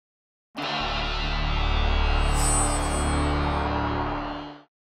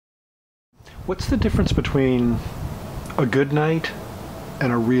What's the difference between a good night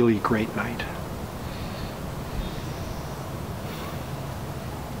and a really great night?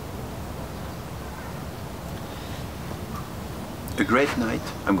 A great night,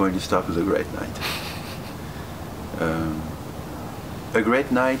 I'm going to start with a great night. A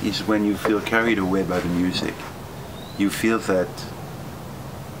great night is when you feel carried away by the music. You feel that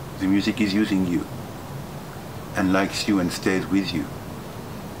the music is using you and likes you and stays with you.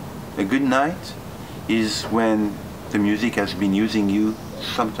 A good night is when the music has been using you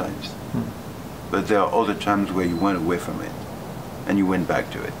sometimes, but there are other times where you went away from it and you went back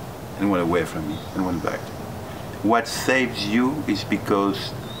to it and went away from it and went back to it. What saves you is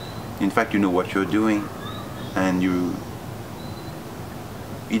because, in fact, you know what you're doing and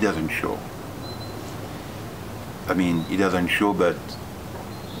it doesn't show. I mean, it doesn't show, but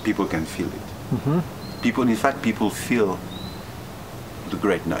people can feel it. Mm-hmm. In fact, people feel the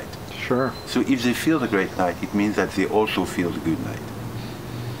great night. Sure. So if they feel the great night, it means that they also feel the good night.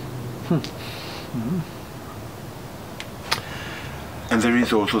 Mm-hmm. And there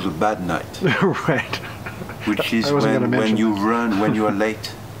is also the bad night. Right. Which is when you run, when you are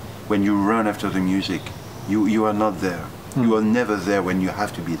late, when you run after the music. You are not there. You are never there when you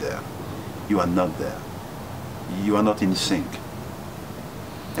have to be there. You are not there. You are not in sync.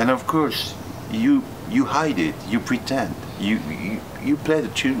 And of course, you hide it, you pretend, you play the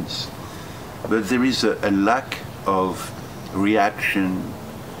tunes. But there is a lack of reaction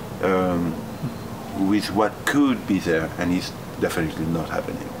with what could be there, and it's definitely not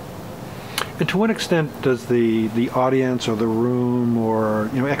happening. And to what extent does the audience or the room or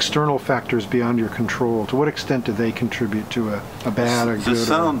external factors beyond your control, to what extent do they contribute to a bad or good?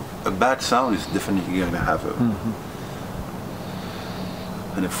 A bad sound is definitely going to have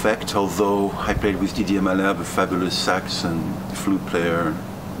an effect, although I played with Didier Malherbe, a fabulous sax and flute player,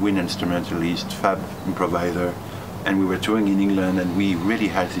 wind instrumentalist, fab improviser, and we were touring in England and we really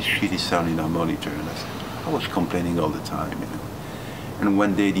had this shitty sound in our monitor, and I was complaining all the time, And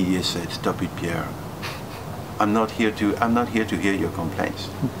one day Didier said, "Stop it, Pierre. I'm not here to hear your complaints.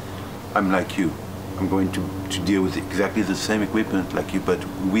 I'm like you. I'm going to deal with exactly the same equipment like you, but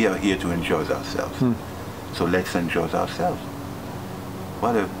we are here to enjoy ourselves. So let's enjoy ourselves."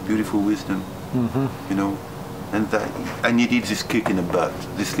 What a beautiful wisdom, And I needed this kick in the butt,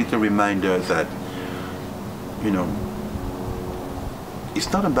 this little reminder that,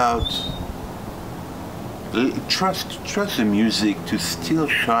 it's not about trust the music to still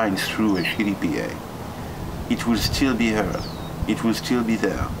shine through a shitty PA. It will still be heard. It will still be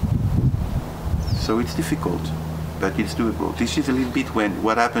there. So it's difficult, but it's doable. This is a little bit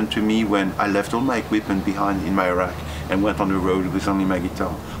what happened to me when I left all my equipment behind in my rack and went on the road with only my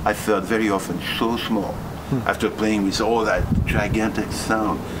guitar. I felt very often so small. After playing with all that gigantic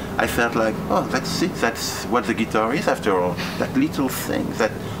sound, I felt like, oh, that's it. That's what the guitar is after all. That little thing,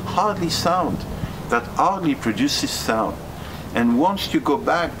 that hardly sound. That hardly produces sound. And once you go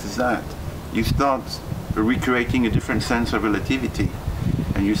back to that, you start recreating a different sense of relativity,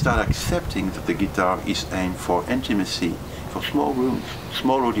 and you start accepting that the guitar is aimed for intimacy, for small rooms,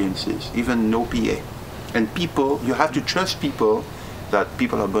 small audiences, even no PA. And people, you have to trust people that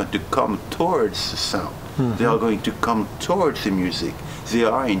people are going to come towards the sound. They are going to come towards the music. They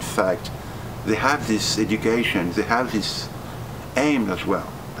are, in fact, they have this education, they have this aim as well,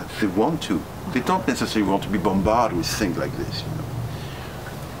 that they want to. They don't necessarily want to be bombarded with things like this,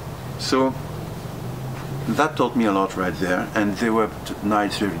 So that taught me a lot right there, and there were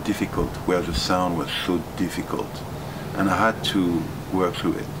nights very difficult where the sound was so difficult, and I had to work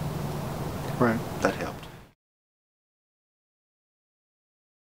through it. Right. That helped.